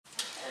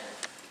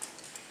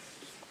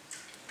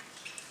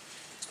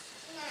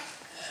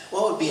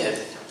be a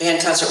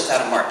band concert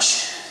without a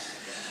march.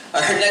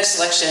 Our next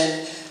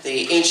selection,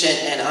 the Ancient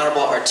and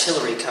Honorable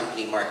Artillery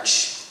Company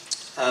March.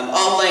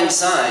 Auld Lang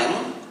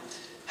Syne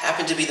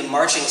happened to be the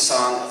marching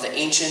song of the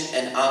Ancient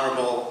and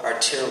Honorable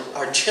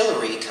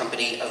Artillery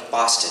Company of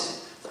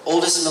Boston, the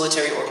oldest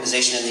military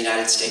organization in the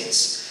United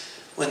States.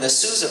 When the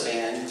Sousa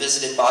Band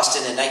visited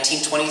Boston in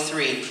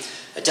 1923,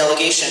 a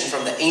delegation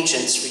from the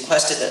Ancients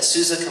requested that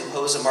Sousa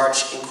compose a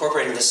march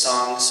incorporating the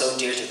song so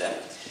dear to them.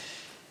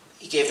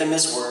 He gave them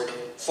his word.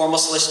 Formal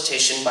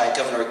solicitation by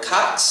Governor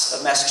Cox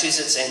of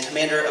Massachusetts and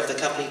commander of the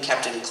company,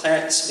 Captain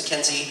Clarence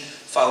Mackenzie,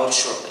 followed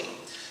shortly.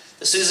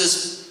 The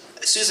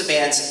Sousa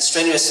Band's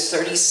strenuous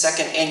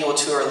 32nd annual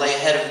tour lay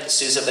ahead of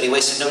Sousa, but he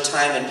wasted no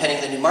time in penning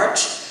the new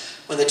march.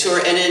 When the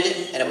tour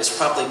ended and it was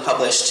promptly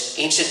published,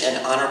 Ancient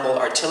and Honorable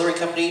Artillery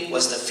Company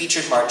was the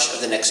featured march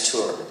of the next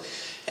tour.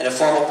 And a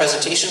formal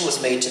presentation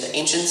was made to the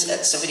Ancients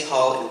at Symphony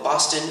Hall in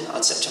Boston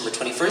on September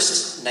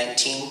 21st,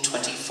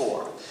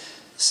 1924.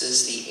 This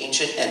is the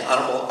Ancient and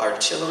Honorable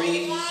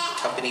Artillery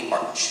Company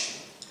March.